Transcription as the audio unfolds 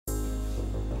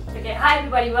Okay, hi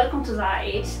everybody, welcome to Zara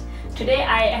Eats. Today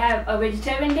I have a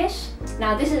vegetarian dish.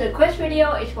 Now this is a request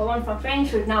video. It's for one of my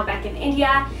friends who's now back in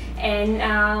India, and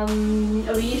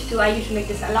I used to make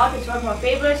this a lot. It's one of my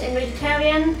favorites in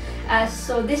vegetarian.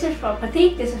 So this is for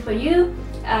Pratik. This is for you.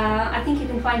 I think you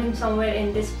can find him somewhere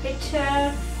in this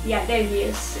picture. Yeah, there he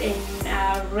is in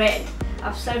red.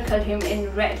 I've circled him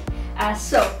in red.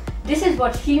 So this is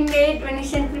what he made when he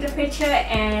sent me the picture,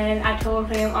 and I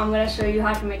told him I'm gonna show you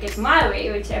how to make it my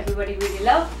way, which everybody really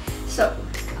loves. So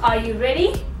are you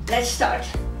ready? Let's start.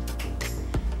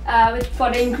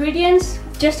 For the ingredients,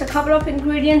 just a couple of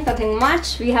ingredients, nothing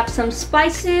much. We have some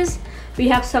spices, we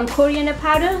have some coriander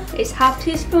powder, it's half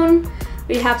teaspoon,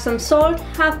 we have some salt,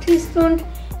 half teaspoon,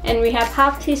 and we have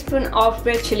half teaspoon of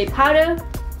red chili powder.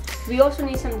 We also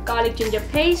need some garlic ginger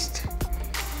paste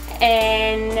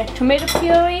and tomato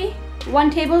puree, 1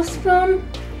 tablespoon.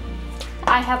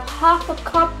 I have half a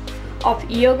cup of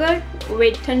yogurt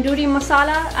with tandoori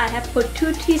masala. I have put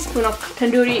 2 teaspoons of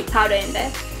tandoori powder in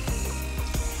there.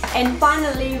 And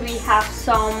finally we have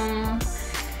some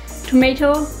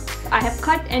tomato. I have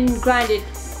cut and grinded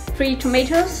 3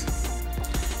 tomatoes.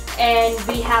 And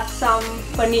we have some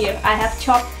paneer. I have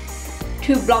chopped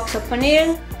 2 blocks of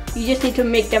paneer. You just need to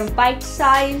make them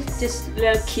bite-sized, just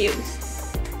little cubes.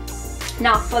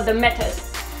 Now for the method,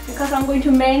 because I'm going to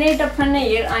marinate the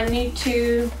paneer, I need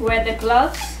to wear the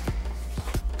gloves.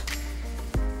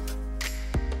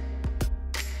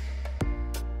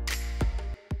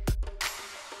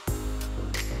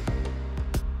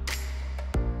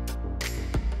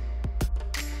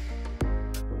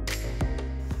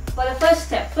 For the first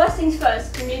step, first things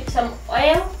first, you need some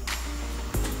oil,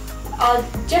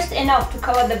 just enough to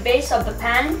cover the base of the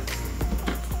pan.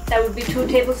 That would be 2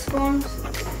 tablespoons.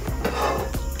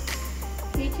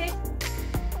 Heat it.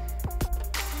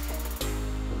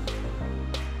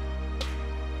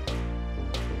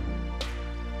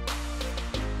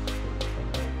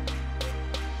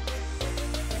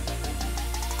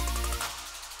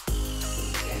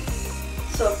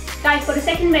 So guys, for the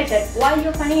second method, while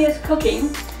your paneer is cooking,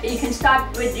 you can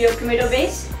start with your tomato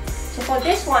base. So for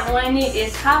this one, all I need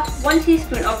is 1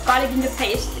 teaspoon of garlic ginger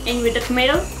paste in with the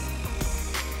tomato.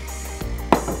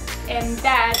 And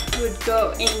that would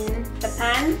go in the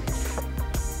pan.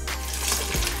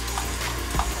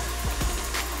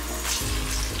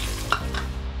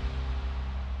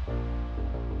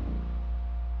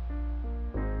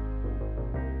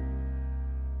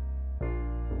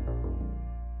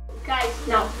 Guys,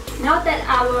 now that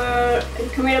our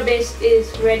tomato base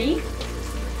is ready,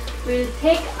 we'll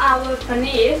take our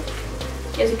paneer.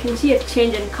 As you can see, it's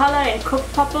changed in color and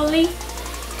cooked properly,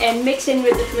 and mix in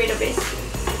with the tomato base.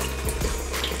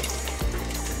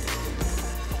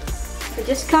 So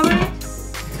just cover it.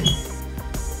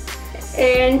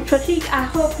 And Pratik, I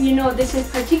hope you know this is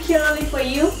particularly for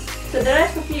you. So the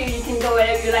rest of you can go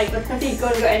wherever you like, but Pratik,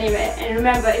 don't go anywhere. And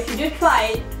remember, if you do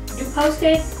try it, do post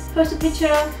it, post a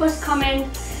picture, post a comment,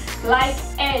 like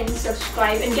and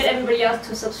subscribe, and get everybody else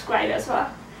to subscribe as well.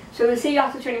 So we'll see you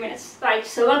after 20 minutes. Right,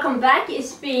 so welcome back.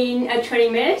 It's been 20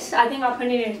 minutes. I think our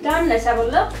paneer is done. Let's have a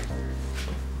look.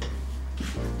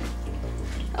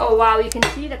 Oh wow, you can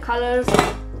see the colors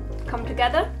come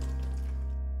together.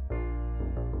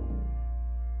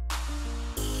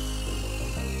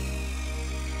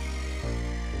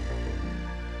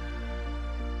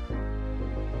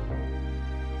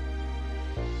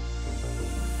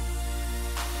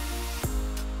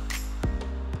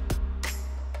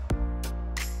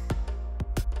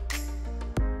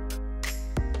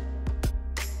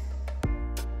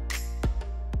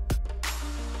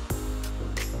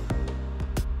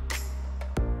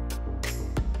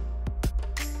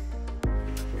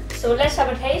 So let's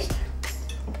have a taste.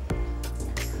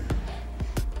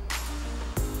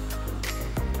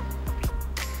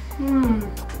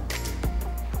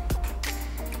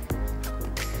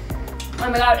 Oh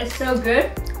my god, it's so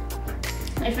good.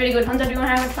 It's really good. Hamza, do you want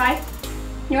to have a try?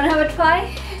 You want to have a try?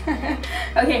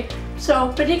 Okay,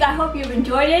 so Pratik, I hope you've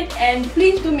enjoyed it, and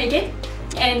please do make it.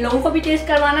 And लोगों को भी test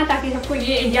करवाना, ताकि सबको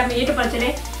ये India में ये तो पता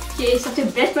चले कि सबसे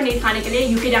बेस्ट पनीर खाने के लिए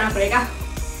यूके जाना पड़ेगा.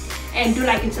 And do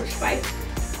like and subscribe.